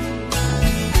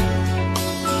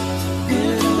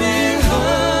 When we're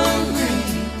hungry,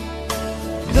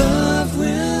 love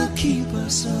will keep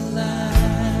us alive.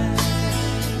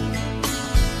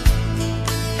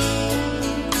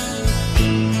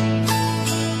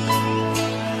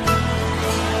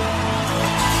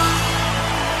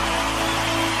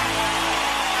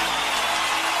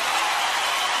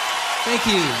 Thank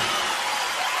you.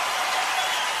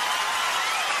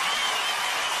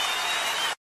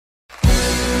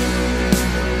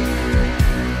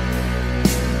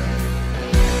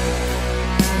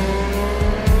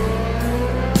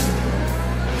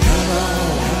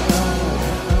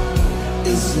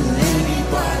 Isn't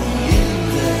anybody in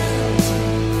there?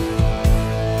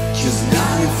 Just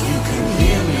not if you can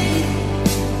hear me.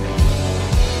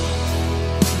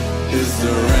 Is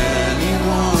there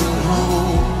anyone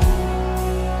home?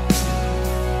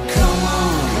 Come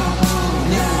on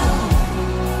now.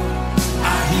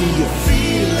 I hear you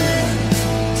feeling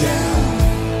down.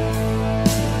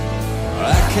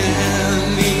 I can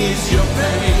ease your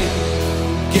pain,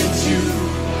 get you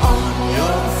on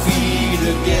your feet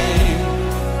again.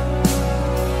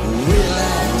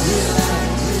 Relax,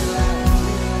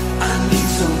 I need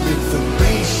some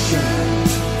information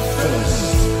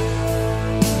first.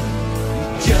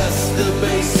 Just the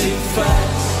basic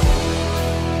facts.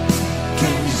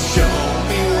 Can you show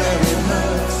me where it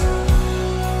hurts?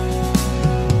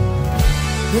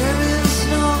 There is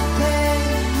no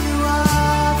pain you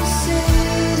are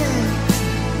sitting.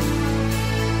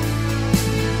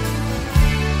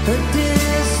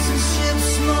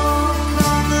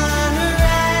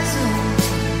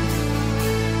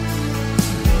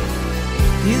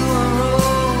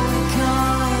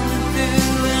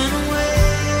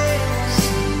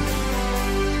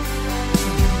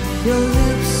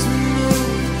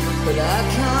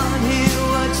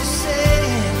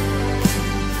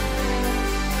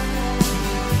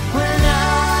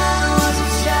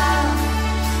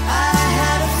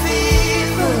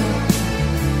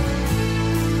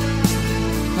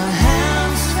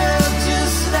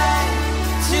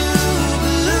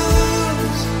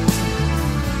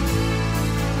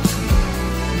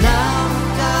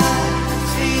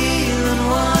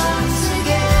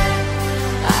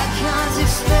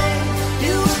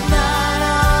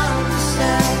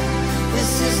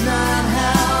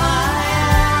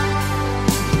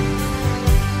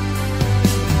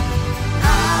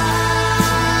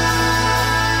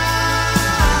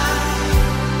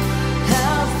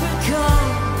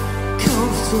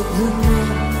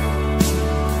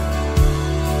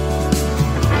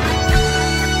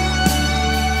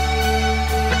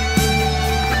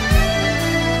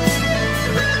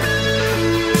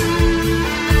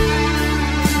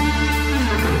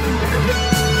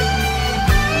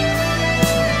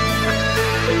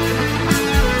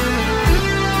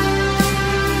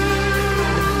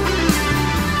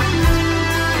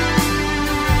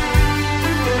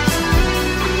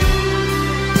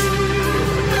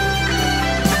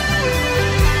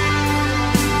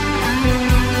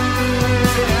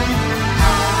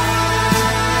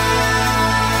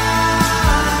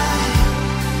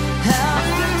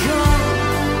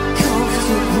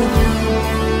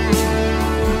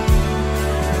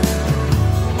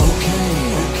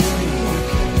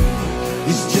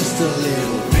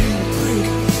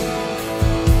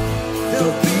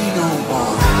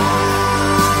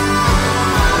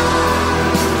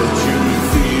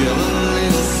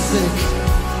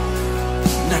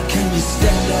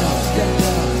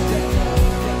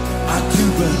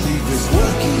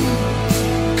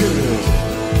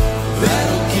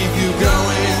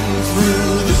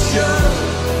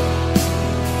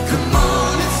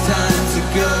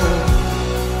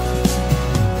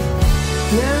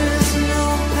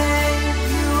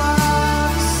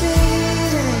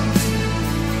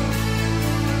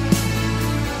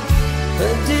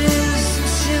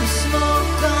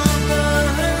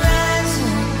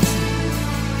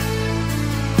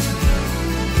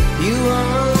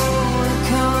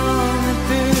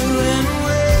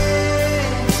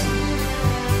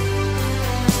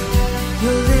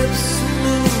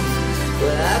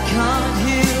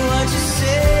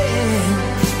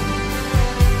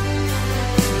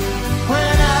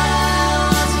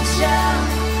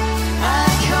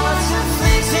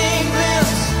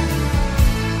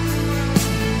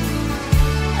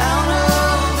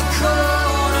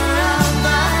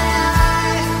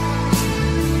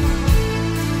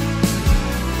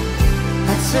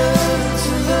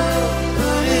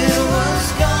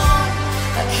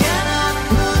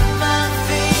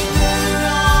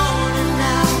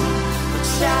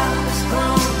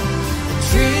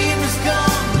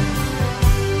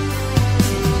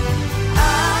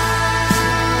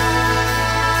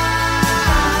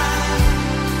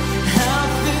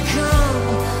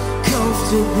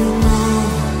 to be mine.